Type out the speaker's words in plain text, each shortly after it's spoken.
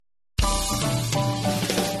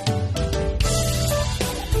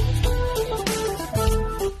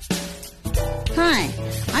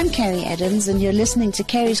I'm Carrie Adams, and you're listening to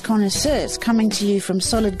Carrie's Connoisseurs, coming to you from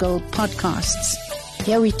Solid Gold Podcasts.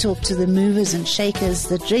 Here we talk to the movers and shakers,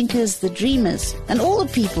 the drinkers, the dreamers, and all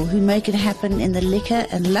the people who make it happen in the liquor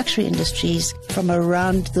and luxury industries from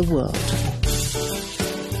around the world.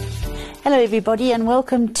 Hello everybody, and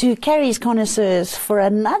welcome to Carrie's Connoisseurs for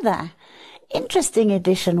another interesting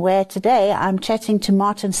edition where today I'm chatting to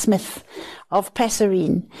Martin Smith of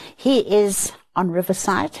Passerine. He is on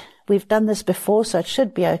Riverside. We've done this before, so it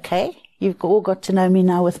should be okay. You've all got to know me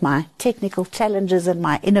now with my technical challenges and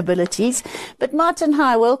my inabilities. But Martin,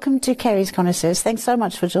 hi, welcome to Carrie's Connoisseurs. Thanks so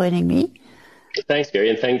much for joining me. Thanks, Carrie,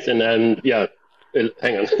 and thanks, and hang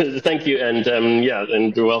on. Thank you, and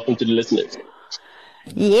and welcome to the listeners.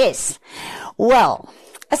 Yes. Well,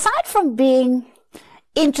 aside from being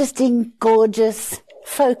interesting, gorgeous,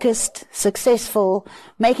 focused, successful,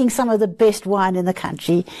 making some of the best wine in the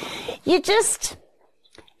country, you just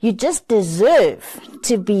deserve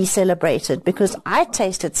to be celebrated, because I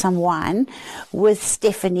tasted some wine with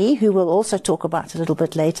Stephanie, who we'll also talk about a little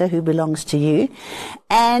bit later, who belongs to you.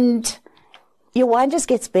 And your wine just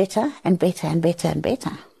gets better and better and better and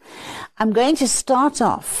better. I'm going to start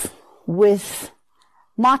off with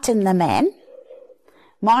Martin the man.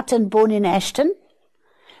 Martin, born in Ashton,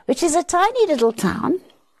 which is a tiny little town,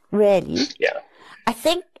 really. Yeah. I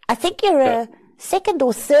think you're a second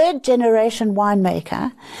or third generation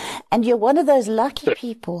winemaker, and you're one of those lucky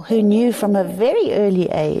people who knew from a very early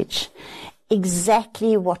age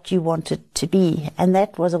exactly what you wanted to be, and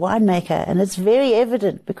that was a winemaker. And it's very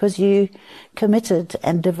evident because you committed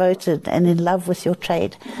and devoted and in love with your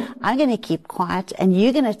trade. I'm going to keep quiet, and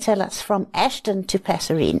you're going to tell us from Ashton to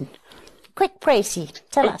Passerine. Quick, Pracy,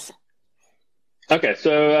 tell us. Okay,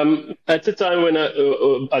 so at the time when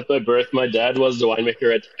at my birth, my dad was the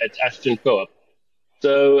winemaker at Ashton Co-op.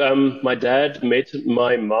 So my dad met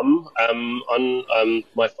my mum on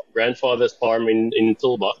my grandfather's farm in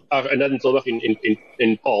Tulbagh, not in Tulbagh,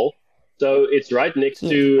 in Paul. So it's right next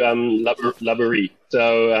to Laborie.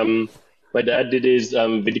 So my dad did his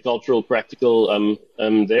viticultural practical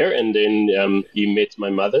there, and then he met my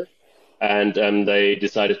mother, and they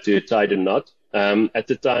decided to tie the knot. At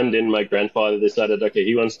the time, then my grandfather decided, okay,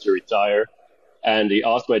 he wants to retire, and he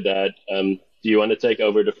asked my dad, do you want to take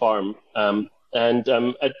over the farm? And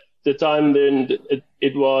at the time, then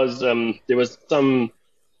it was there was some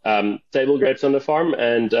table grapes on the farm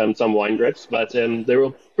and some wine grapes, but they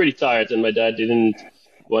were pretty tired, and my dad didn't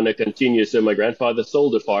want to continue. So my grandfather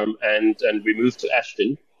sold the farm, and we moved to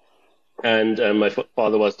Ashton, and my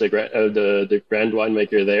father was the grand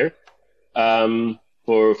winemaker there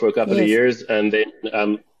for a couple of years, and then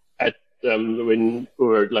when we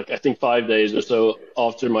were I think 5 days or so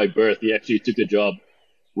after my birth, he actually took a job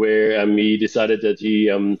where he decided that he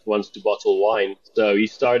wants to bottle wine. So he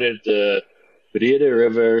started the Breede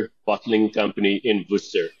River Bottling Company in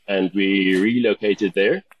Worcester, and we relocated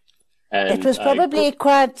there. And it was probably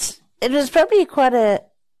quite a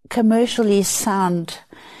commercially sound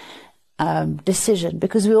decision,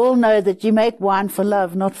 because we all know that you make wine for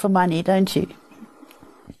love, not for money, don't you?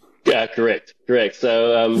 Yeah, correct.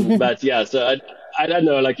 So, but yeah, so I don't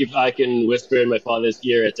know, if I can whisper in my father's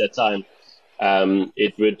ear at that time,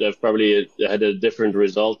 it would have probably had a different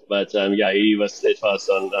result, but he was steadfast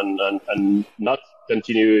on not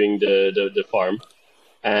continuing the farm,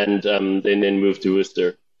 and then moved to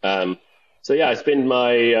Worcester. I spent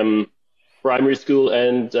my primary school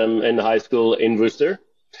and high school in Worcester,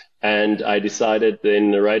 and I decided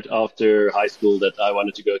then right after high school that I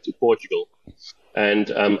wanted to go to Portugal,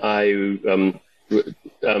 and I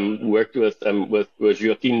worked with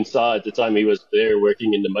Joaquin Sa at the time. He was there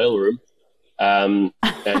working in the mailroom. And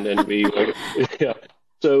then we were,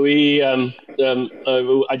 So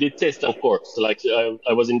I did test on corks.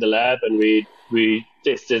 I was in the lab, and we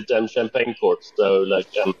tested champagne corks. So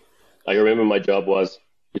I remember my job was,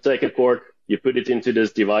 you take a cork, you put it into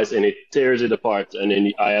this device, and it tears it apart, and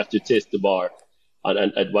then I have to test the bar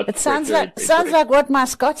at what. It sounds like what my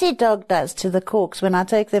Scotty dog does to the corks when I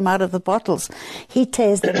take them out of the bottles. He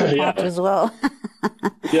tears them apart as well.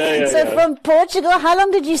 From Portugal, how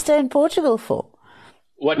long did you stay in Portugal for?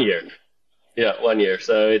 1 year. Yeah, 1 year.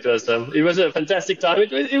 So it was a fantastic time.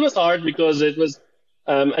 It was hard because it was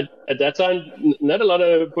at that time not a lot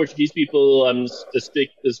of Portuguese people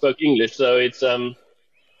spoke English. So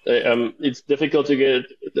it's difficult to get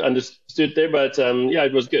understood there, but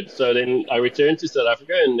it was good. So then I returned to South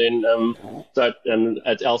Africa, and then started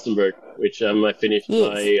at Elsenburg, which I finished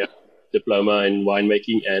my diploma in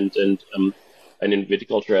winemaking and in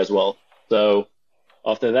viticulture as well. So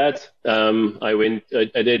after that,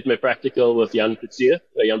 I did my practical with Jan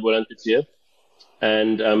Boland Pitzier,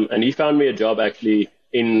 and he found me a job actually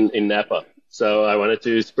in Napa. So I wanted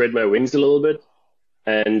to spread my wings a little bit,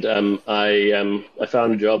 and I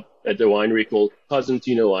found a job at a winery called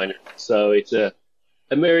Cosentino Winery. So it's a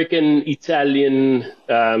American Italian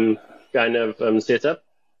kind of setup.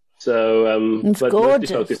 So it's but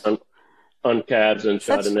gorgeous. mostly focused on cabs and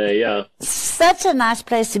Chardonnay. Yeah, such a nice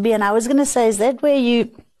place to be. And I was going to say, is that where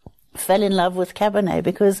you fell in love with Cabernet?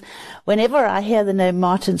 Because whenever I hear the name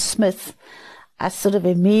Martin Smith, I sort of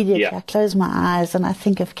immediately I close my eyes and I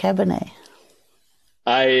think of Cabernet.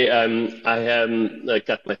 I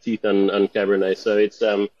cut my teeth on Cabernet, so it's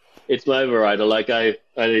my varietal. Like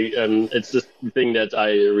it's just the thing that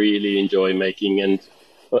I really enjoy making, and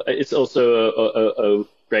it's also a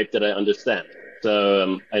grape that I understand.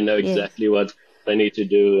 So I know exactly what I need to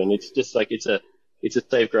do, and it's just like it's a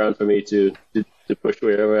safe ground for me to push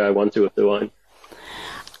wherever I want to with the wine.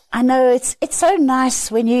 I know it's so nice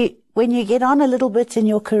when you get on a little bit in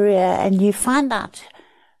your career and you find out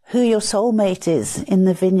who your soulmate is in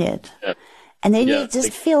the vineyard, and then you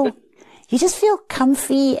just feel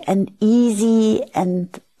comfy and easy,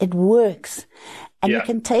 and it works, and you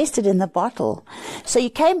can taste it in the bottle. So you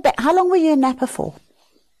came back. How long were you in Napa for?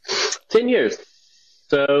 10 years.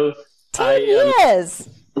 So 10 years.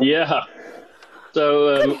 Yeah.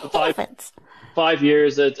 So 5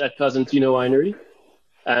 years at Cosentino Winery,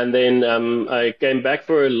 and then I came back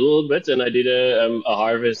for a little bit, and I did a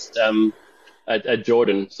harvest at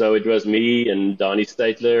Jordan. So it was me and Donnie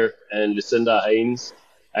Statler and Lucinda Haynes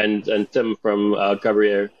and Tim from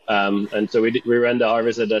Cabrier. And so we ran the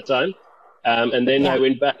harvest at that time. And then I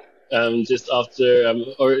went back just after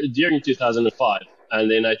or during 2005. And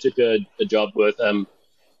then I took a job with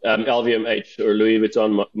LVMH, or Louis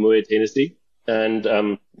Vuitton Moet Hennessy, and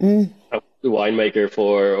the winemaker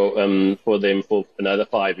for them for another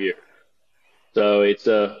 5 years. So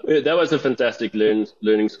that was a fantastic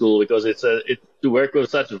learning school, because it's to work with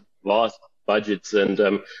such vast budgets and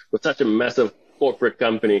with such a massive corporate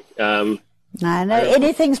company. I know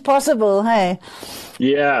anything's possible, hey?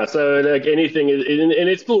 Yeah, so like anything, and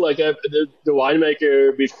it's cool. Like the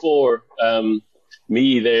winemaker before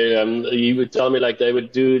me, he would tell me like they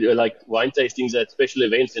would do like wine tastings at special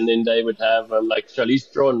events, and then they would have like Charlize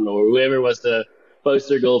Theron or whoever was the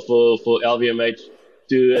poster girl for LVMH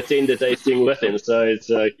to attend the tasting with him. So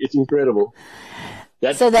it's incredible.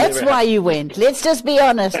 So that's why you went. Let's just be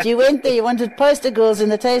honest. You went there, you wanted poster girls in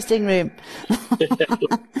the tasting room.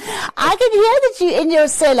 I can hear that you're in your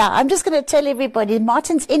cellar. I'm just going to tell everybody,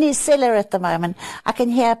 Martin's in his cellar at the moment. I can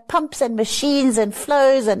hear pumps and machines and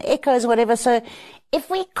flows and echoes, whatever. So if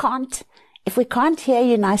we can't hear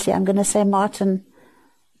you nicely, I'm going to say, Martin,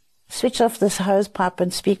 switch off this hose pipe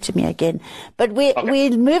and speak to me again. But we're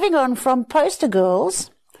moving on from poster girls.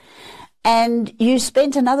 And you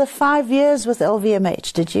spent another 5 years with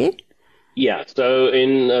LVMH, did you? Yeah, so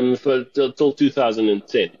till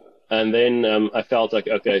 2010. And then I felt like,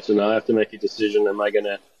 okay, so now I have to make a decision. Am I going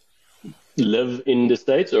to live in the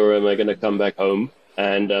States, or am I going to come back home?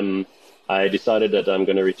 And I decided that I'm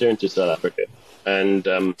going to return to South Africa. And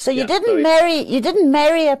so you didn't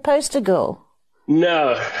marry a poster girl?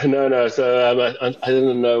 No. So I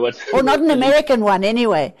didn't know what. Or not an American one,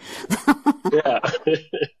 anyway. Yeah.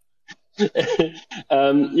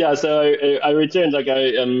 So I returned. Like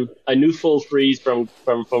I knew Phil Fries from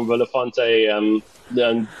Villafonte,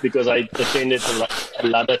 because I attended a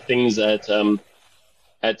lot of things at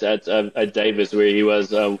Davis, where he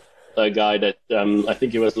was a guy that I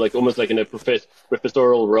think he was like almost like in a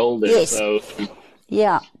professorial role there. Yes. So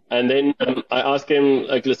yeah. And then I asked him,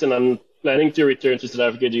 like, listen, I'm planning to return to South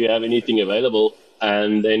Africa. Do you have anything available?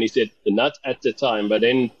 And then he said, not at the time. But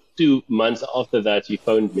then 2 months after that, he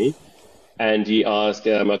phoned me. And he asked,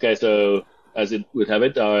 okay, so as it would have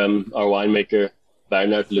it, our winemaker,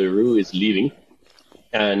 Bernard Leroux, is leaving.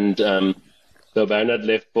 And so Bernard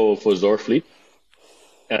left for Zorfleet.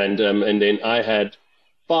 And then I had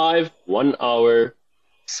 5 1-hour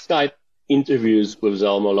Skype interviews with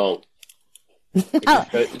Zelma Long. Oh,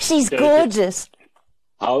 she's gorgeous.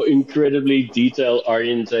 How incredibly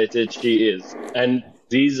detail-orientated she is. And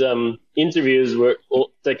these interviews were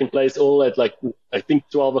all taking place all at, like, I think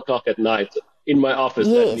 12 o'clock at night in my office.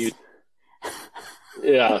 Yes.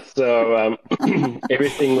 Yeah, so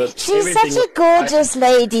everything was... She's such a gorgeous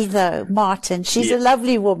lady, though, Martin. She's a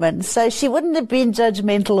lovely woman, so she wouldn't have been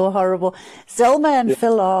judgmental or horrible. Zelma and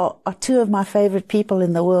Phil are 2 of my favorite people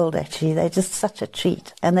in the world, actually. They're just such a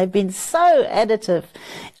treat. And they've been so additive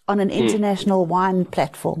on an international wine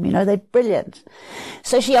platform. You know, they're brilliant.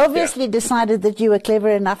 So she obviously decided that you were clever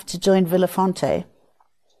enough to join Villafonte.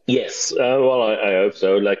 Yes, well, I hope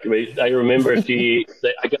so. Like, I remember they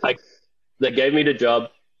gave me the job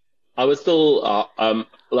I was still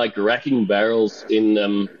like racking barrels in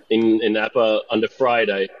Napa on the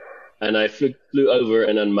Friday, and I flew over,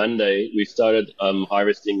 and on Monday we started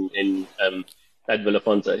harvesting in at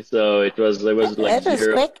Villafonte. So there was like That is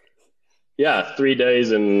zero. quick. Yeah, 3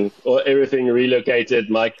 days and everything relocated.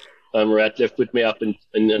 Mike Ratliff put me up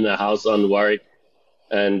in a house on Warwick,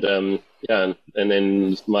 and yeah, and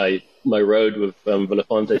then my road with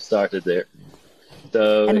Villafonte started there.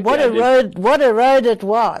 So, And what a road it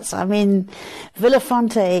was. I mean,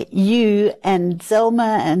 Villafonte, you and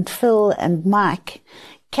Zelma and Phil and Mike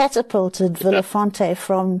catapulted Villafonte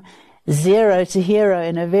from zero to hero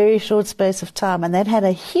in a very short space of time, and that had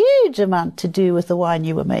a huge amount to do with the wine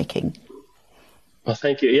you were making. Well,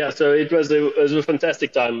 thank you. Yeah, so it was a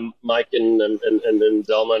fantastic time. Mike and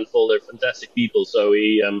Zelma and Phil, they're fantastic people, so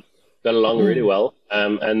we got along really well.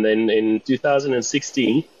 And then in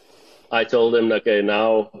 2016, I told them, okay,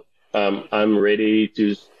 now I'm ready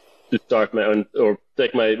to start my own, or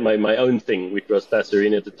take my own thing, which was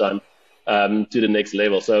Passerine at the time, to the next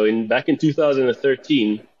level. So back in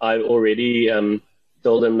 2013, I already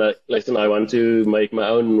told them that, listen, I want to make my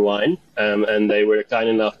own wine, and they were kind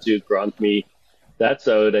enough to grant me that.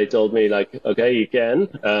 So they told me, like, okay, you can.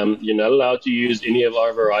 You're not allowed to use any of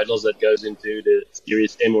our varietals that goes into the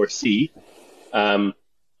series M or C,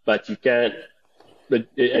 but you can. But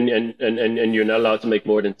and you're not allowed to make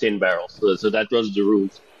more than 10 barrels. So that was the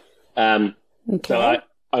rules. Okay. So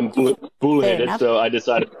I'm bullheaded. So I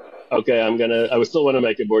decided, okay, I still want to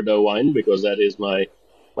make a Bordeaux wine because that is my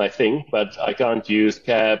thing. But I can't use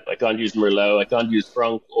Cab, I can't use Merlot, I can't use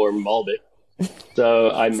Franc or Malbec.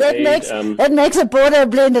 So that makes a Bordeaux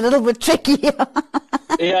blend a little bit tricky.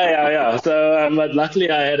 yeah. So but luckily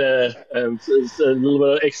I had a little bit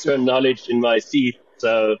of extra knowledge in my seed.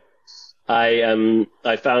 So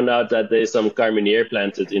I found out that there's some Carmenere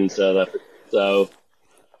planted in South Africa. So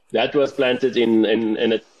that was planted in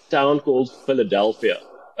a town called Philadelphia.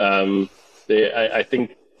 I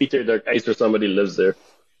think Peter Dirk or somebody lives there.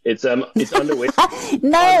 It's on the west.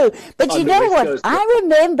 No, but you know what? I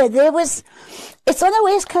remember it's on the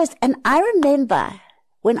west coast, and I remember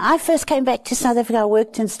when I first came back to South Africa,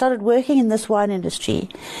 I started working in this wine industry.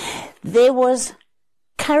 There was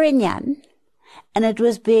Carignan, and it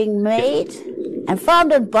was being made and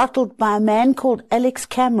found and bottled by a man called Alex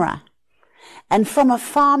Camera, and from a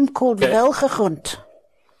farm called Welgegrond.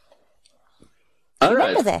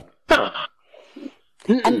 Remember that? Huh.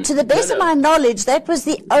 And to the best of my knowledge, that was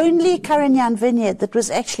the only Carignan vineyard that was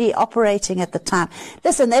actually operating at the time.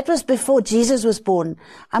 Listen, that was before Jesus was born.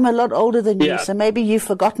 I'm a lot older than you, so maybe you've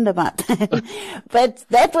forgotten about that. But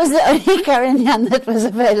that was the only Carignan that was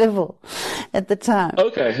available at the time.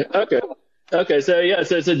 Okay. So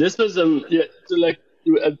this was I'm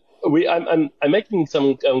making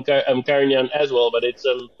some Carignan as well, but it's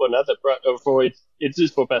for another it's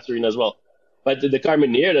just for Passerine as well. But the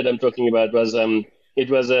Carmenere that I'm talking about was it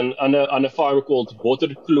was on a farm called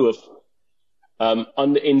Waterkloof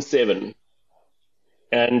on the N7,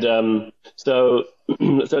 and so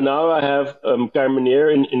now I have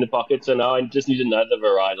Carmenere in the pocket. So now I just need another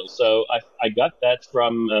varietal. So I got that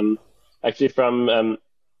from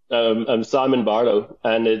Simon Barlow,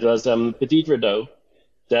 and it was Petit Verdot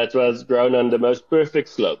that was grown on the most perfect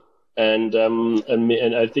slope, and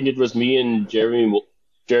I think it was me and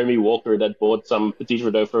Jeremy Walker that bought some Petit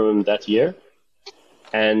Verdot from him that year.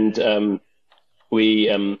 And I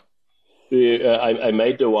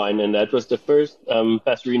made the wine, and that was the first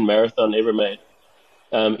Passerine marathon ever made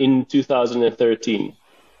in 2013.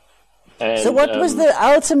 And, so what was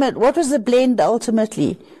the blend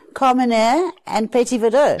ultimately? Carmenere and Petit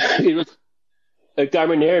Verdot? It was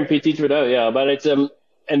Carmenere and Petit Verdot, yeah. But it's and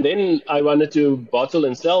then I wanted to bottle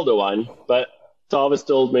and sell the wine, but Tavis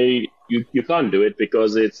told me you can't do it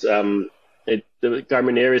because it's the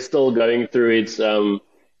Carmenere is still going through its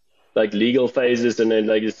like legal phases, and then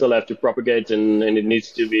like you still have to propagate, and it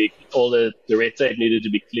needs to be all the red tape needed to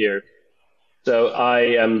be clear. So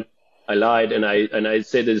I lied and I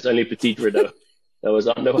said it's only Petit Verdot that was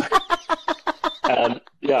on the wine.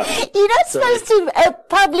 Yeah. You're not supposed to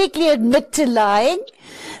publicly admit to lying.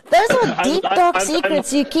 Those are deep, dark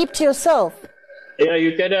secrets you keep to yourself. Yeah,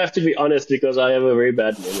 you kind of have to be honest because I have a very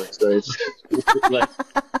bad memory. So it's like,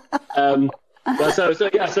 so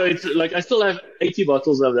it's like I still have 80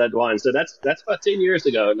 bottles of that wine. So that's about 10 years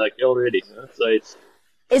ago, like already. So it's.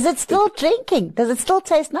 Is it still drinking? Does it still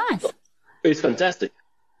taste nice? It's fantastic.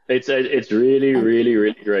 It's really, really,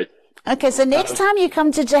 really great. Okay, so next time you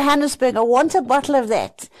come to Johannesburg, I want a bottle of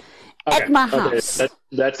that at my house.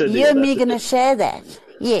 That's it. You and me going to share that.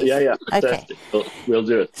 Yes. Yeah. Okay. We'll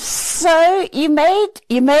do it. So you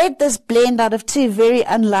made this blend out of two very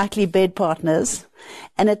unlikely bed partners,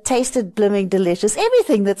 and it tasted blooming delicious.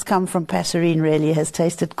 Everything that's come from Passerine really has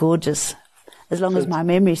tasted gorgeous, as long as my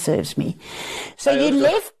memory serves me. So you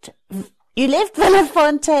left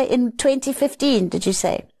Villafonte in 2015, did you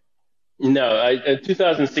say? No, in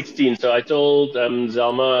 2016. So I told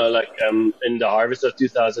Zelma, in the harvest of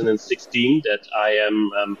 2016, that I'm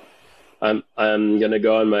going to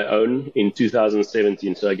go on my own in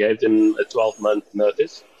 2017. So I gave them a 12-month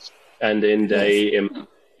notice, and then they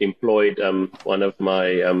employed one of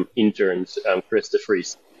my interns, Chris de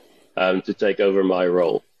Vries, to take over my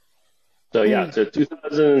role. So so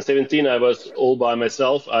 2017 I was all by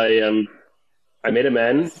myself. I met a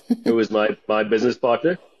man who was my business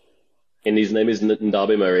partner, and his name is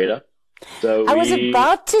Ndabe Mareda. So I was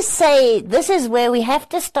about to say, this is where we have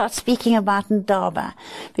to start speaking about Ndaba,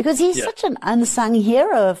 because he's such an unsung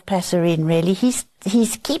hero of Passerine, really. He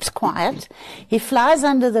keeps quiet. He flies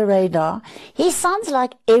under the radar. He sounds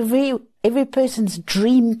like every person's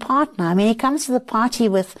dream partner. I mean, he comes to the party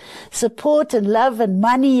with support and love and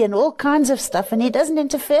money and all kinds of stuff, and he doesn't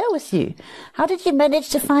interfere with you. How did you manage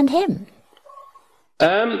to find him?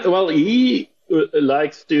 Well, he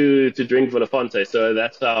likes to drink Villafonte, so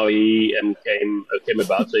that's how he came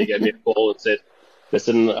about. So he gave me a call and said,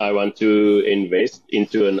 listen, I want to invest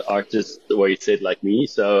into an artist where he said like me.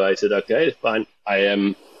 So I said, okay, fine. I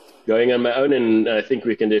am going on my own, and I think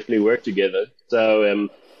we can definitely work together. So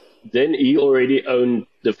then he already owned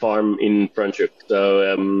the farm in Franschhoek.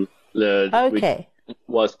 So which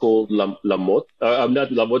was called Lamot.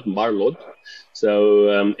 Not Lamot, Marlod.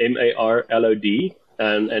 So Marlod.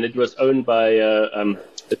 And it was owned by a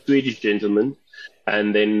Swedish gentleman,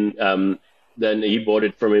 and then he bought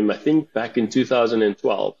it from him, I think, back in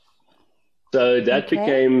 2012. So that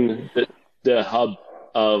became the hub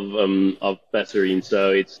of Passerine. So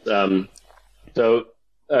it's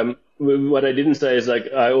what I didn't say is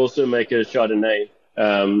I also make a Chardonnay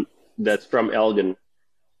that's from Elgin.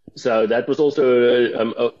 So that was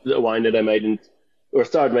also a wine that I made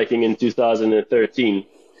started making in 2013.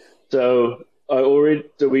 So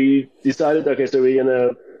we decided, okay, so we're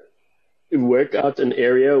going to work out an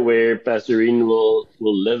area where Passerine will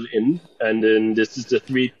live in. And then this is the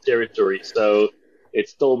 3 territories. So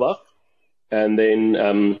it's Tulbagh, and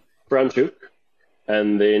then Franschhoek,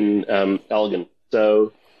 and then Elgin.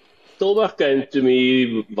 So Tulbagh came to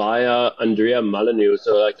me via Andrea Molyneux.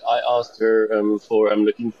 So I asked her I'm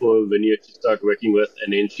looking for a vineyard to start working with.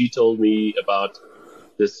 And then she told me about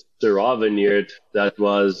this Syrah vineyard that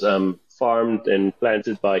was farmed and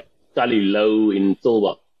planted by Kali Low in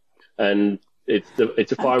Tulbagh, and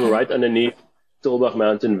it's a farm right underneath Tulbagh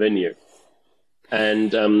Mountain Vineyard.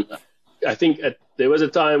 And I think there was a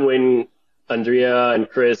time when Andrea and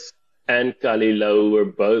Chris and Kali Low were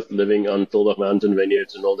both living on Tulbagh Mountain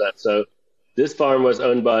Vineyards and all that. So this farm was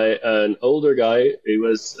owned by an older guy. He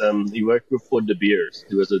worked for De Beers.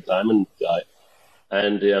 He was a diamond guy,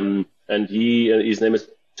 and his name is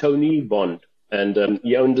Tony Bond. And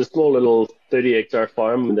he owned a small little 30-hectare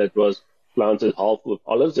farm that was planted half with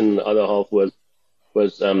olives and the other half was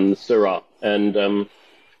Syrah. And then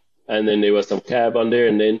there was some cab on there,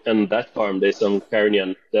 and then on that farm there's some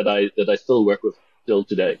Carignan that I still work with till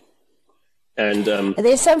today. And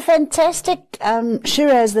there's some fantastic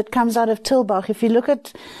Shiraz that comes out of Tulbagh. If you look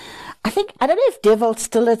at, I don't know if Dierwold's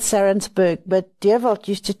still at Sarensburg, but Dierwold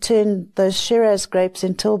used to turn those Shiraz grapes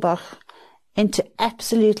in Tulbagh into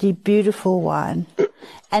absolutely beautiful wine.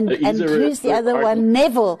 And who's the other one?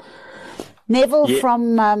 Neville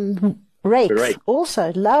from Rakes.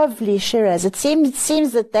 Also lovely Shiraz. It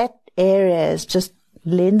seems that area is just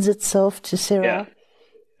lends itself to Syrah.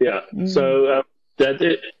 Yeah. So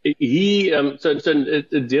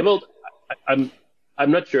Dierwold, I'm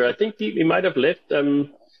not sure. I think he might have left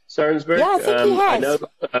Sarensburg. Yeah, I think he has. I know,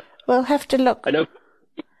 we'll have to look. I know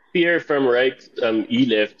Pierre from Rakes, he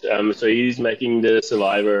left, so he's making the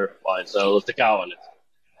Survivor wine, so it's the cow on it.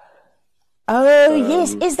 Oh,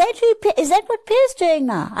 yes. Is that what Pierre's doing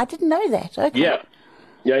now? I didn't know that. Okay.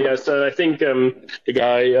 Yeah. So I think the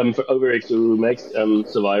guy over Rakes who makes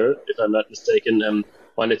Survivor, if I'm not mistaken,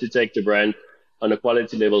 wanted to take the brand on a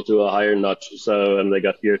quality level to a higher notch, so they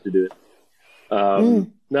got Pierre to do it.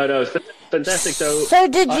 No, it's fantastic.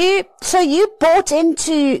 So you bought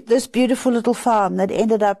into this beautiful little farm that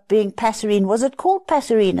ended up being Passerine. Was it called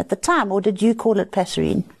Passerine at the time, or did you call it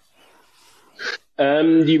Passerine?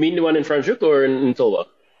 Do you mean the one in Franschhoek or in Tulbagh?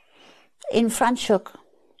 In Franschhoek.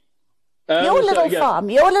 Your little farm,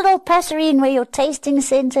 your little Passerine where your tasting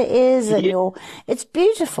center is, and it's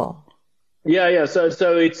beautiful. Yeah. So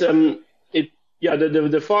it's Yeah,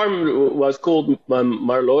 the farm was called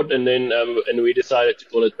Marlot, and then and we decided to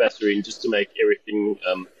call it Passerine just to make everything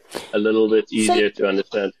a little bit easier to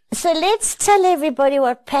understand. So let's tell everybody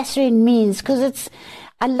what passerine means, because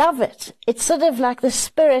I love it. It's sort of like the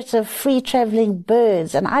spirit of free traveling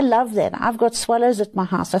birds, and I love that. I've got swallows at my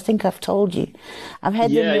house. I think I've told you. I've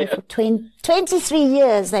had them there for 23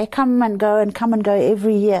 years. They come and go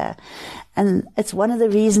every year. And it's one of the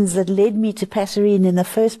reasons that led me to Passerine in the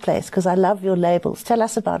first place, because I love your labels. Tell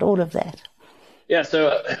us about all of that. Yeah,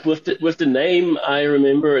 so with the name, I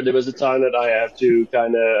remember there was a time that I had to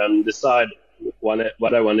kind of decide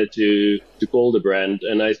what I wanted to call the brand,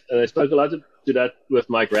 and I spoke a lot to that with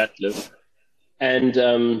Mike Ratcliffe, and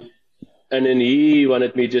then he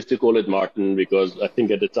wanted me just to call it Martin, because I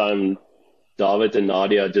think at the time David and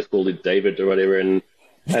Nadia just called it David or whatever, and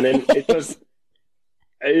then it was.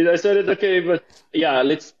 I said, okay, but yeah,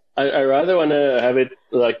 I rather want to have it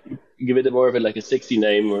give it more of a sexy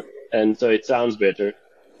name, and so it sounds better,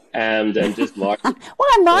 than just Martin.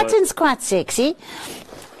 Well, Martin's quite sexy.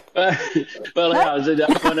 Well, yeah, so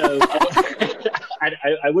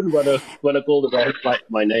I wouldn't want to call the brand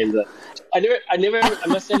my name. I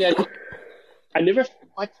must say, I never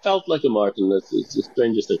quite felt like a Martin. It's the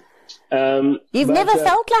strangest thing. You've never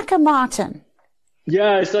felt like a Martin?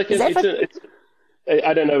 Yeah, it's like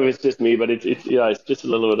I don't know if it's just me, but it's just a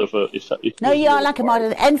little bit of a... No, you are like a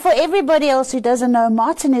martin. And for everybody else who doesn't know,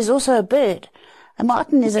 martin is also a bird. A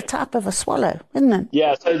martin is a type of a swallow, isn't it?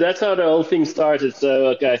 Yeah, so that's how the whole thing started.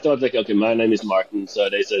 So, I thought my name is Martin, so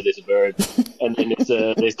they said there's a bird, and then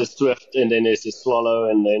there's the swift, and then there's the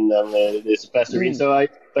swallow, and then there's the passerine. So I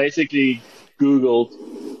basically Googled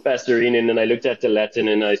passerine, and then I looked at the Latin,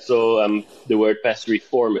 and I saw the word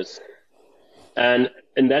passeriformis. And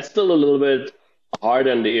that's still a little bit hard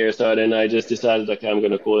on the ear, so then I just decided, I'm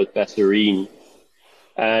going to call it Passerine,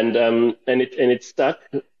 and it stuck.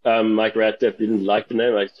 Mike Ratcliffe didn't like the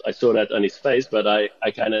name. I saw that on his face, but I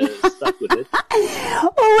kind of stuck with it.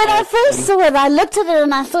 Well, when I first saw it, I looked at it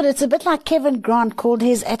and I thought it's a bit like Kevin Grant called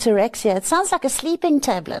his ataraxia. It sounds like a sleeping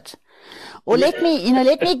tablet. Or let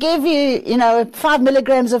me give you, 5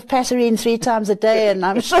 milligrams of Passerine 3 times a day, and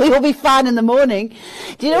I'm sure you'll be fine in the morning.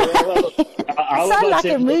 Do you know what I mean? It sounds like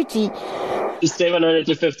a moochie.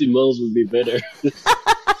 750 mils would be better.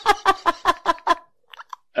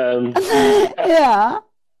 Yeah.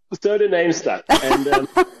 So the name stuck,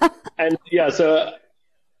 and yeah. So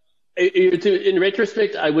in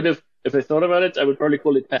retrospect, I would have, if I thought about it, I would probably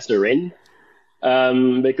call it Passerine.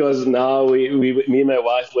 Because now me and my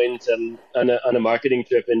wife went on a marketing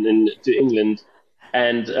trip to England,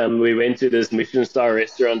 and we went to this Michelin star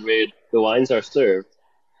restaurant where the wines are served,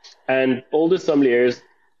 and all the sommeliers,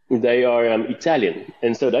 they are Italian,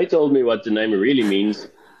 and so they told me what the name really means,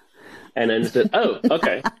 and then I said, oh,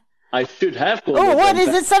 okay, I should have called it. Oh, what is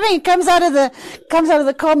it? Something comes out of the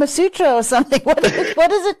Kama Sutra or something. What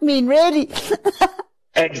does it mean, really?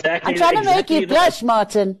 Exactly. I'm trying to make you blush,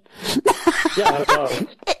 Martin. Yeah.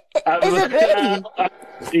 Is it really?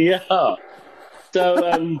 Yeah. So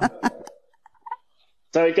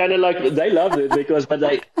it kind of they loved it because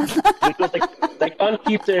they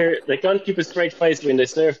can't keep a straight face when they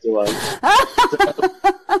serve the wine.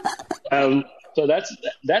 So that's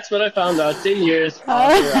what I found out 10 years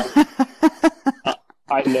after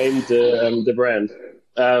I named the brand.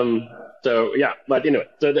 So yeah, but anyway,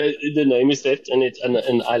 so the name is set,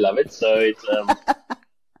 and I love it. So it's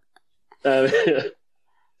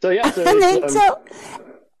so yeah.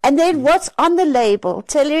 And then what's on the label?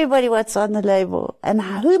 Tell everybody what's on the label and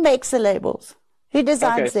who makes the labels, who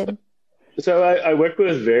designs them. So I work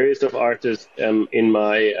with various of artists in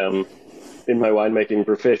my winemaking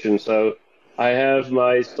profession. So I have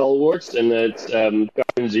my stalwarts, and it's Carmen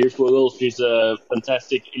Ziervogel. She's a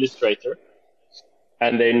fantastic illustrator.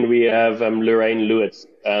 And then we have Lorraine Lewis,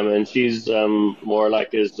 and she's more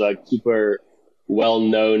like super well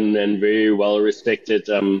known and very well respected,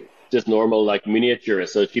 just normal miniaturist.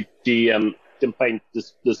 So she can paint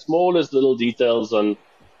the smallest little details on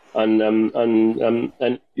a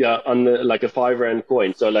 £5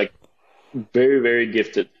 coin. So very, very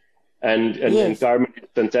gifted, and Carmen is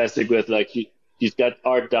fantastic with she's got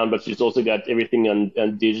art down, but she's also got everything on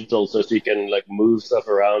digital, so she can move stuff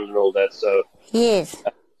around and all that. So yes.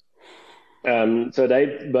 So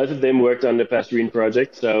both of them worked on the Passerine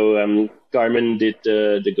project. So Carmen did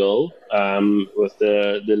the goal with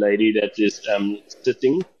the lady that is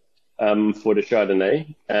sitting for the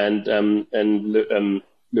Chardonnay, and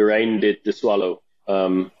Lorraine did the swallow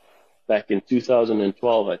back in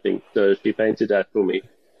 2012, I think. So she painted that for me.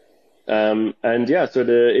 And yeah, so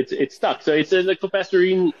it's stuck. So it's for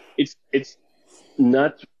Passerine, it's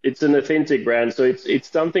it's an authentic brand. So it's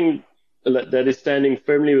something that is standing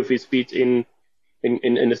firmly with his feet in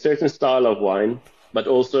a certain style of wine, but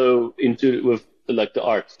also into with like the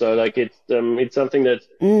art. So like it's something that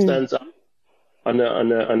stands up on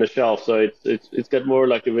a shelf. So it's got more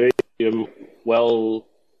like a very well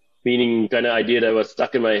meaning kind of idea that was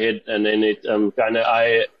stuck in my head, and then it kind of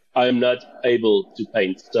I'm not able to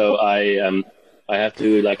paint, so I have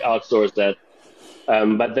to like outsource that.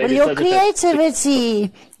 But well,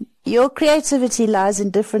 your creativity lies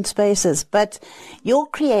in different spaces, but your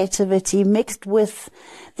creativity mixed with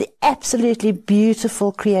the absolutely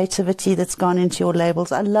beautiful creativity that's gone into your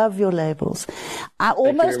labels. I love your labels. I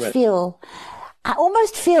almost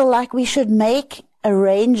feel like we should make a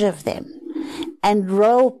range of them and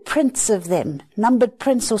roll prints of them, numbered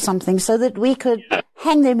prints or something, so that we could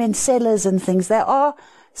hang them in cellars and things. They are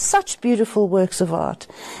such beautiful works of art,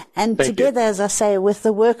 and together, as I say, with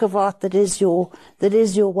the work of art that is your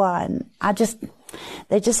wine,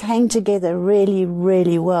 they just hang together really,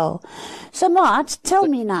 really well. So, Mart, tell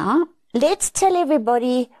me now. Let's tell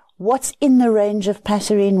everybody what's in the range of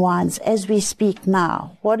Passerine wines as we speak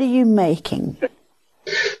now. What are you making?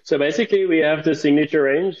 So basically, we have the signature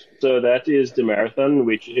range. So that is the Marathon,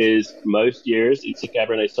 which is most years it's a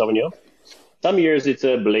Cabernet Sauvignon. Some years it's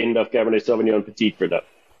a blend of Cabernet Sauvignon and Petit Verdot.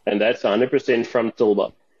 And that's 100% from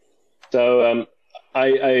Tulbagh. So I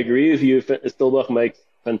agree with you. Tulbagh makes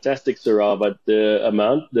fantastic Syrah, but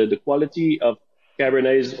the quality of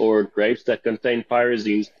Cabernets or grapes that contain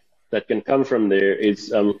pyrazines that can come from there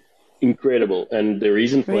is incredible. And the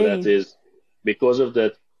reason for that is because of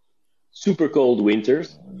the super cold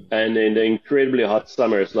winters and then the incredibly hot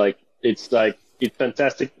summers. It's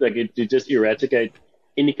fantastic. Like it just eradicate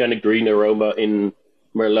any kind of green aroma in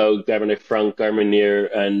Merlot, Cabernet Franc, Carmenere,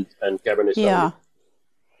 and Cabernet Sauvignon.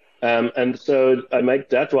 Yeah. And so I make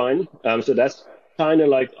that wine. So that's kind of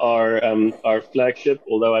like our flagship,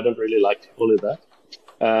 although I don't really like to call it that.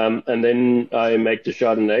 And then I make the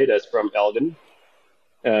Chardonnay. That's from Elgin.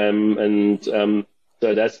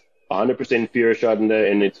 So that's 100% pure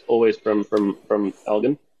Chardonnay, and it's always from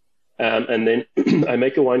Elgin. And then I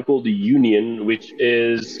make a wine called the Union, which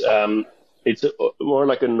is it's more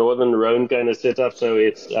like a Northern Rhone kind of setup. So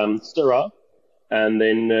it's Syrah, and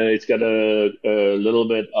then it's got a little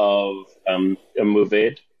bit of a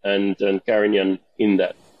Mourvèdre and Carignan in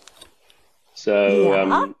that.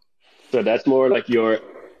 So so that's more like your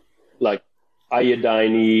like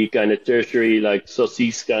iodine-y kind of tertiary, like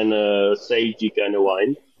saucisse kind of sagey kind of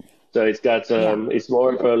wine. So it's got it's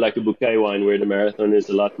more of like a bouquet wine, where the Marathon is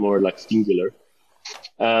a lot more like singular.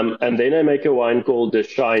 And then I make a wine called the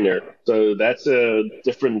Shiner. So that's a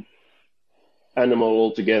different animal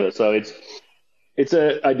altogether. So it's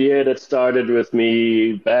an idea that started with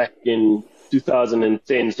me back in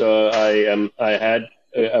 2010. So I had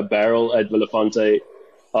a barrel at Villafonte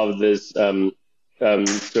of this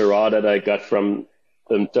Syrah that I got from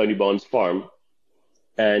Tony Bond's farm,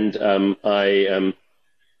 and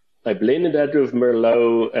I blended that with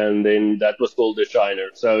Merlot, and then that was called the Shiner.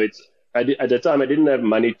 So at the time I didn't have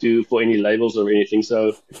money for any labels or anything,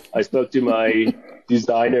 so I spoke to my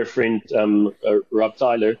designer friend Rob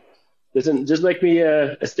Tyler. Listen, just make me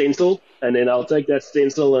a stencil, and then I'll take that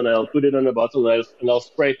stencil and I'll put it on a bottle and I'll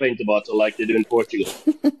spray paint the bottle like they do in Portugal.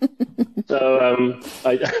 So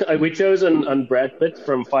we chose on Brad Pitt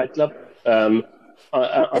from Fight Club.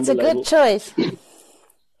 It's a good choice.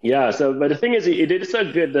 Yeah. So, but the thing is, he did it so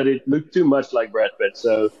good that it looked too much like Brad Pitt.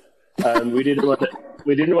 So we didn't want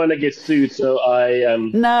to get sued. So I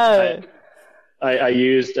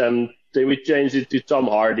used then we changed it to Tom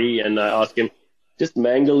Hardy, and I asked him just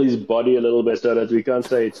mangle his body a little bit so that we can't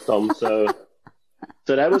say it's Tom. So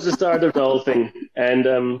that was the start of the whole thing. And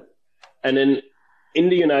then in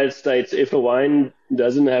the United States, if a wine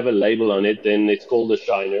doesn't have a label on it, then it's called a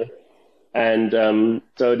Shiner. And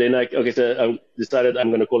so then I decided I'm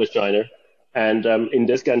going to call it Shiner. And in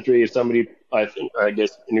this country, if somebody, I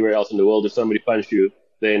guess anywhere else in the world, if somebody punched you,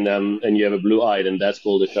 then and you have a blue eye, then that's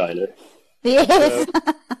called a Shiner. Yes.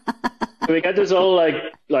 So we got this whole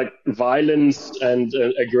like violence and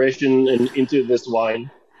aggression into this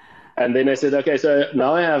wine. And then I said, okay, so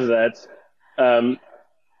now I have that.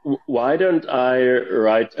 Why don't I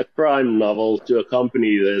write a crime novel to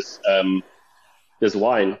accompany this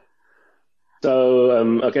wine?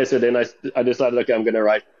 So so then I decided, okay, I'm going to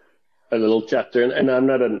write a little chapter, and I'm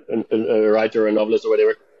not a writer or a novelist or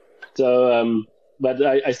whatever. So but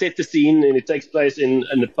I set the scene, and it takes place in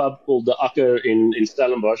a pub called the Akker in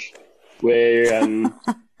Stellenbosch, where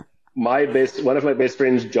one of my best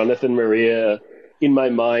friends, Jonathan Maria, in my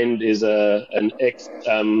mind is an ex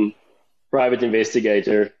private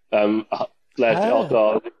investigator, slash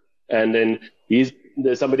alcohol, and then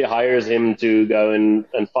somebody hires him to go and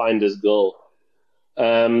find this girl.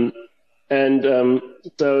 So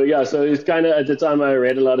it's kind of, at the time I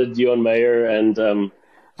read a lot of Dion Meyer, and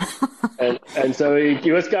so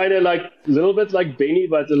he was kind of like a little bit like Benny,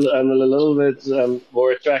 but a little bit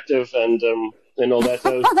more attractive and all that.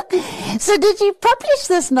 So did you publish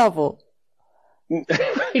this novel?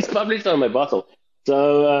 It's published on my bottle.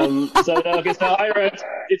 So I wrote.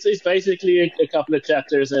 It's basically a couple of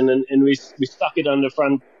chapters, and we stuck it on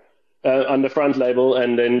the front label,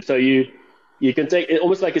 and then so you can take it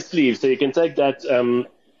almost like a sleeve. So you can take that and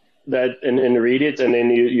read it, and then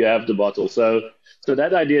you have the bottle. So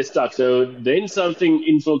that idea stuck. So then something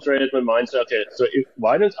infiltrated my mind. So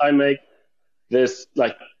why don't I make this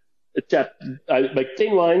like like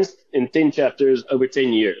 10 wines in 10 chapters over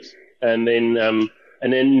 10 years, and then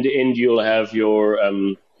in the end you'll have your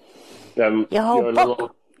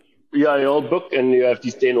book. Your whole book, and you have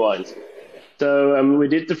these 10 wines. So we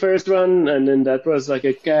did the first one, and then that was like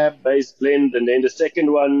a cab-based blend, and then the second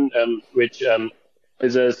one, which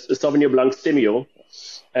is a Sauvignon Blanc Semillon,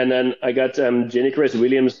 and then I got Jenny Chris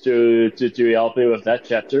Williams to help me with that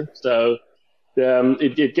chapter. So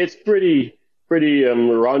it gets pretty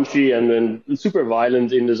raunchy and then super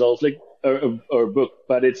violent in this whole flick or book,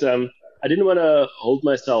 but it's I didn't want to hold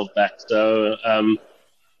myself back, so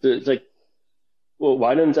it's like, well,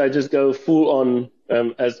 why don't I just go full on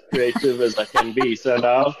as creative as I can be? So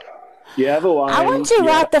now you have a wine. I want to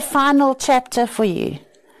write the final chapter for you.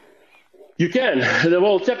 You can.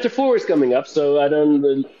 Well, chapter 4 is coming up, so I don't.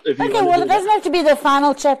 If you it doesn't have to be the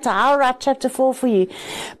final chapter. I'll write chapter 4 for you.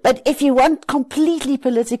 But if you want completely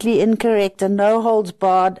politically incorrect and no holds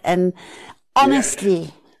barred and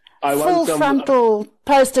honestly, full frontal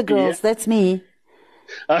poster girls, that's me.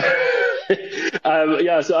 So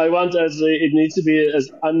I want it needs to be as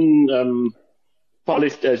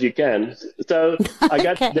unpolished as you can. So I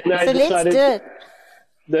got. Okay. Then I decided. Let's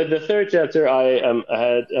do it. The third chapter I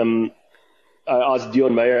asked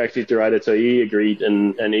Dion Meyer actually to write it, so he agreed,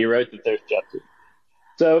 and he wrote the third chapter.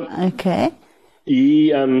 So okay,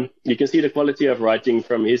 he you can see the quality of writing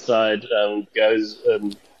from his side goes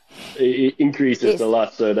it increases a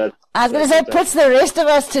lot. So that I was going to say puts the rest of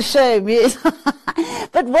us to shame. Yes,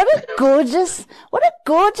 but what a gorgeous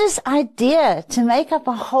idea to make up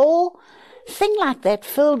a whole thing like that,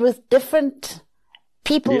 filled with different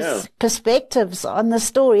people's perspectives on the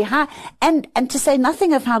story. And to say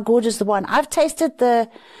nothing of how gorgeous the wine. I've tasted the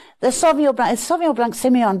Sauvignon Blanc. It's Sauvignon Blanc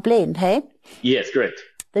Semillon blend, hey? Yes, correct.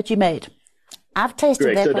 That you made. I've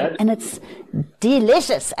tasted that one, and it's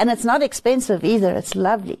delicious, and it's not expensive either. It's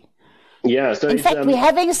lovely. Yeah. So in fact, we're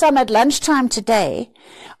having some at lunchtime today.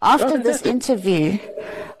 After this interview,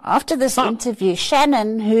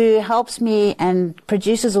 Shannon, who helps me and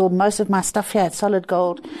produces most of my stuff here at Solid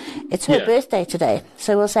Gold, it's her birthday today.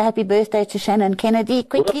 So we'll say happy birthday to Shannon Kennedy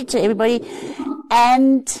quickly to everybody.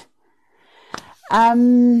 And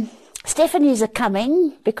Stephanie's are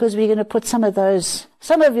coming because we're going to put some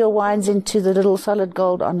of your wines into the little Solid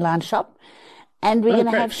Gold online shop. And we're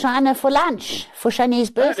going to have Shina for lunch for Shani's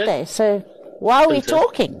birthday. So while we're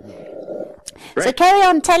talking. So carry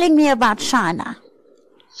on telling me about Shina.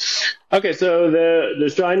 Okay, so the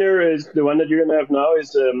Shiner is the one that you're going to have now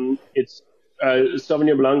is it's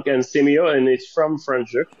Sauvignon Blanc and Semillon, and it's from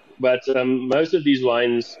Franschhoek. But most of these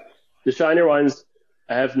wines, the Shiner wines,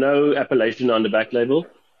 have no appellation on the back label,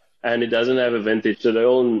 and it doesn't have a vintage. So they're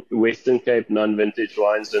all Western Cape non-vintage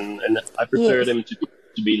wines, and I prefer them to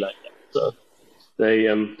be like that. So they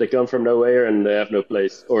come from nowhere and they have no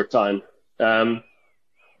place or time. And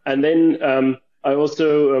then I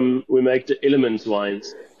also we make the Elements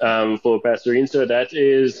wines for Pastorine. So that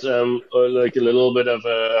is like a little bit of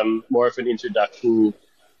more of an introduction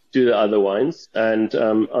to the other wines. And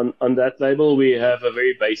on that label we have a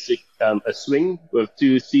very basic a swing with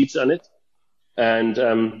 2 seats on it. And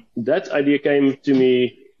that idea came to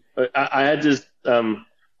me. I had this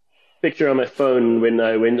picture on my phone when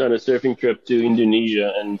I went on a surfing trip to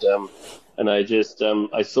Indonesia, and I just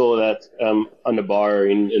I saw that on a bar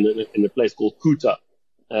in a place called Kuta,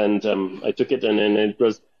 and I took it, and then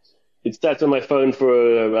it sat on my phone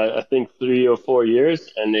for I think 3 or 4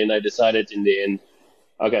 years, and then I decided in the end,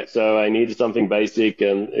 okay, so I needed something basic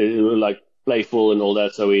and it was like playful and all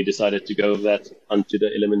that, so we decided to go with that onto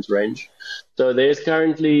the Elements range. So there's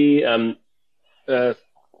currently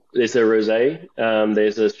there's a rosé,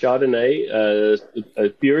 there's a Chardonnay, a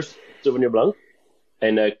pure Sauvignon Blanc,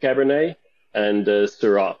 and a Cabernet, and a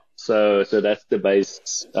Syrah. So that's the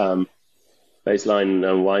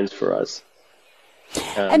baseline wines for us.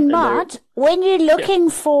 And Mart, when you're looking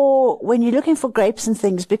for grapes and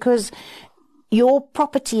things, because your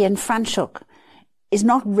property in Franschhoek is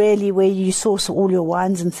not really where you source all your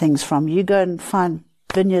wines and things from. You go and find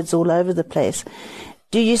vineyards all over the place.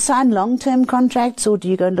 Do you sign long-term contracts, or do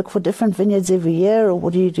you go and look for different vineyards every year, or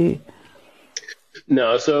what do you do?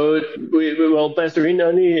 No, so Pastorine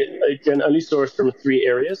can only source from 3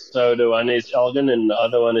 areas. So the one is Elgin, and the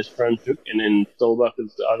other one is Franschhoek, and then Tulbagh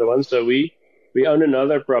is the other one. So we own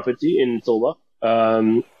another property in Tulbagh.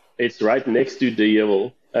 It's right next to De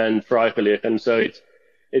Heuvel and Vrygelegen, so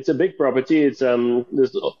it's a big property. It's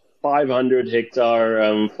this 500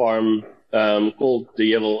 hectare farm called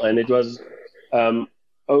De Heuvel, and it was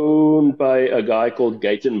owned by a guy called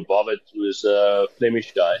Gayton Bobbitt, who's a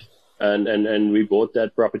Flemish guy. And we bought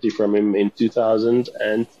that property from him in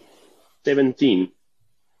 2017.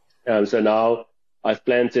 So now I've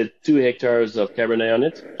planted 2 hectares of Cabernet on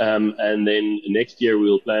it. And then next year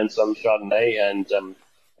we'll plant some Chardonnay and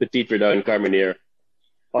Petit Verdot and Carmenere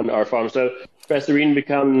on our farm. So Pastorine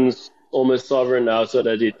becomes almost sovereign now, so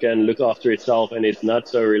that it can look after itself, and it's not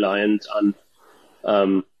so reliant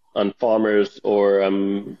on farmers or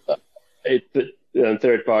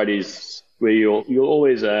third parties, where you'll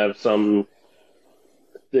always have some.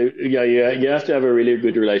 You have to have a really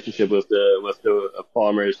good relationship with the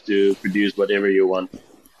farmers to produce whatever you want.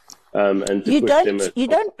 And to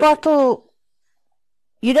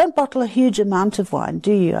you don't bottle a huge amount of wine,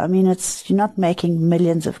 do you? I mean, you're not making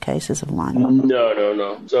millions of cases of wine.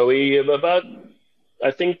 No. So we have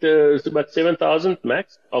I think there's about 7,000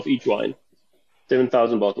 max of each wine.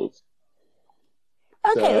 7,000 bottles.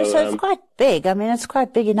 Okay, so it's quite big. I mean, it's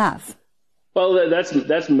quite big enough. Well, that's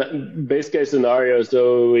best case scenario.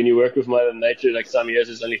 So when you work with Mother Nature, like some years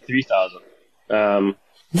it's only 3,000.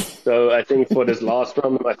 So I think for this last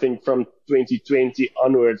run, I think from 2020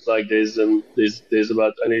 onwards, like there's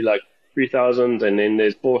about only like 3,000, and then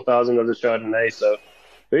there's 4,000 of the Chardonnay. So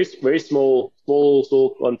very small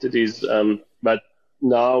quantities. But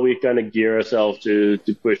now we kind of gear ourselves to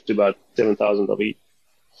push to about 7,000 of each.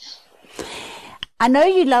 I know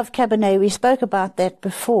you love Cabernet. We spoke about that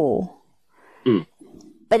before.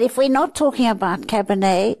 But if we're not talking about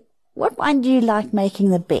Cabernet, what wine do you like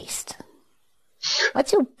making the best?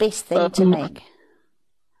 What's your best thing to make?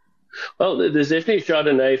 Well, there's definitely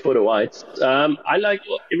Chardonnay for the whites. I like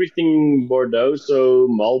everything Bordeaux, so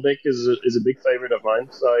Malbec is a big favorite of mine.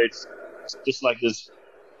 So it's just like this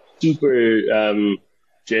super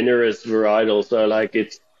generous varietal. So like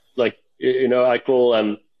it's like, I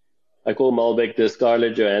call Malbec the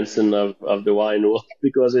Scarlett Johansson of the wine world,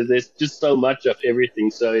 because there's just so much of everything.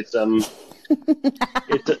 So it's Have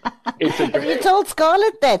you told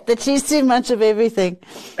Scarlett that she's too much of everything?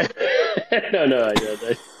 No, I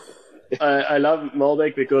don't. I love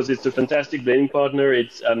Malbec because it's a fantastic blending partner.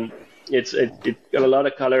 It's got a lot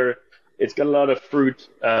of color. It's got a lot of fruit.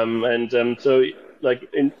 So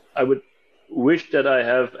I would wish that I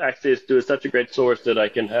have access to such a great source that I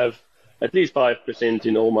can have at least 5%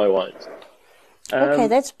 in all my wines. Okay,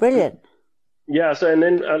 that's brilliant. Yeah, so and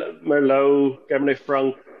then Merlot, Cabernet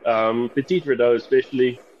Franc, Petit Verdot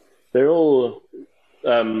especially, they're all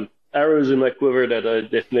arrows in my quiver that I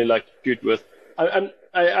definitely like to shoot with.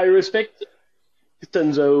 I respect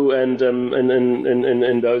Cinsault and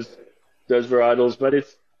those varietals, but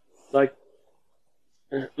it's like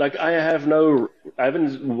I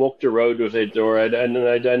haven't walked a road with it, or I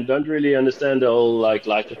don't really understand the whole light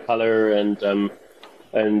of color and all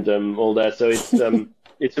that. So it's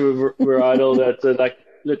it's a varietal that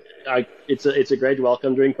it's a great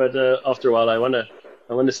welcome drink, but after a while I want to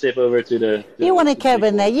step over to the. You want a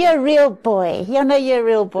Cabernet? You're a real boy. You're a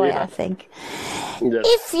real boy. Yeah. I think. Yeah.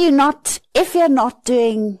 If you're not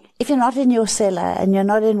in your cellar and you're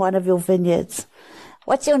not in one of your vineyards,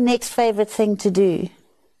 what's your next favorite thing to do?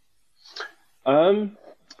 I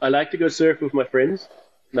like to go surf with my friends.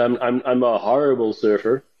 I'm a horrible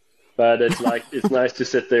surfer, but it's nice to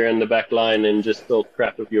sit there in the back line and just talk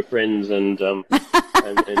crap with your friends and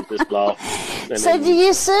just laugh. Do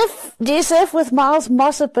you surf with Miles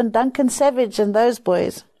Mossop and Duncan Savage and those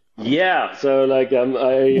boys? Yeah, so I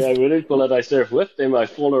wouldn't call it I surf with them. I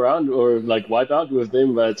fall around or wipe out with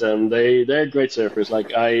them, but they're great surfers.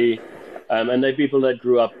 And they're people that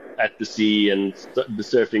grew up at the sea and the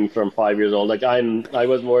surfing from 5 years old. I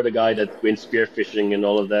was more the guy that went spearfishing and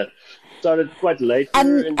all of that. Started quite late.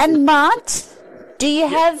 And Mart, do you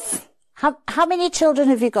have how many children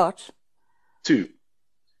have you got? 2.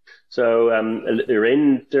 So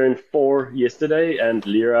Ren turned 4 yesterday, and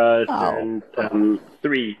Lyra turned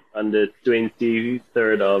 3 on the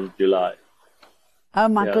 23rd of July. Oh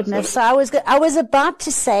my goodness. So I was about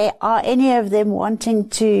to say, are any of them wanting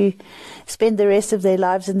to spend the rest of their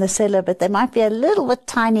lives in the cellar, but they might be a little bit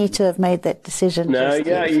tiny to have made that decision. No,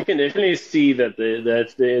 yeah, you can definitely see that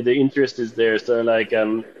the interest is there. So like,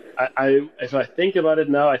 if I think about it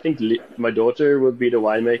now, I think my daughter would be the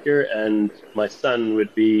winemaker and my son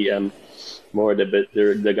would be more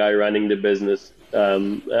the guy running the business.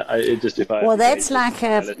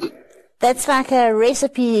 That's like a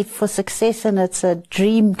recipe for success, and it's a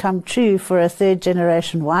dream come true for a third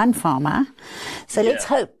generation wine farmer. So let's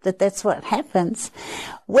hope that that's what happens.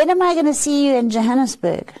 When am I going to see you in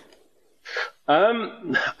Johannesburg?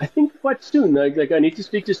 I think quite soon. Like I need to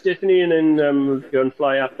speak to Stephanie and then go and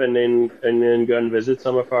fly up and then go and visit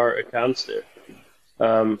some of our accounts there.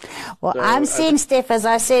 I'm seeing Steph, as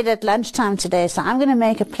I said, at lunchtime today, so I'm going to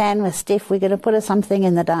make a plan with Steph. We're going to put something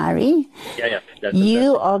in the diary.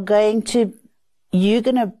 You're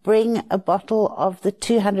going to bring a bottle of the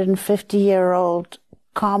 250-year-old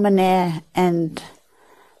Carmenere and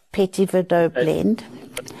Petit Verdot blend.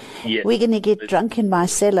 Yes. We're going to get drunk in my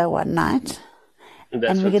cellar one night,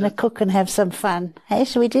 and we're going to cook and have some fun. Hey,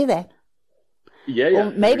 should we do that? Yeah. Or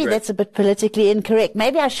maybe that's a bit politically incorrect.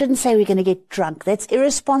 Maybe I shouldn't say we're going to get drunk. That's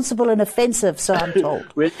irresponsible and offensive, so I'm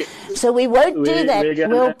told. So we won't do that. We're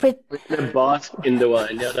going to bask in the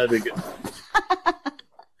wine. Yeah, that'd be good.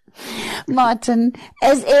 Martin,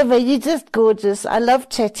 as ever, you're just gorgeous. I love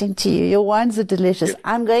chatting to you. Your wines are delicious.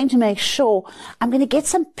 I'm going to make sure, I'm going to get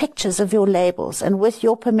some pictures of your labels, and with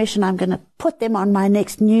your permission, I'm going to put them on my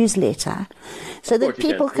next newsletter so that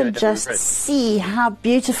people can just see how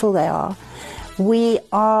beautiful they are. We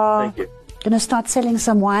are going to start selling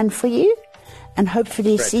some wine for you and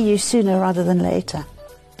hopefully see you sooner rather than later.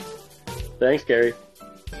 Thanks, Gary.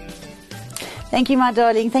 Thank you, my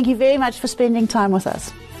darling. Thank you very much for spending time with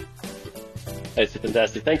us. It's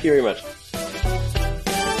fantastic. Thank you very much.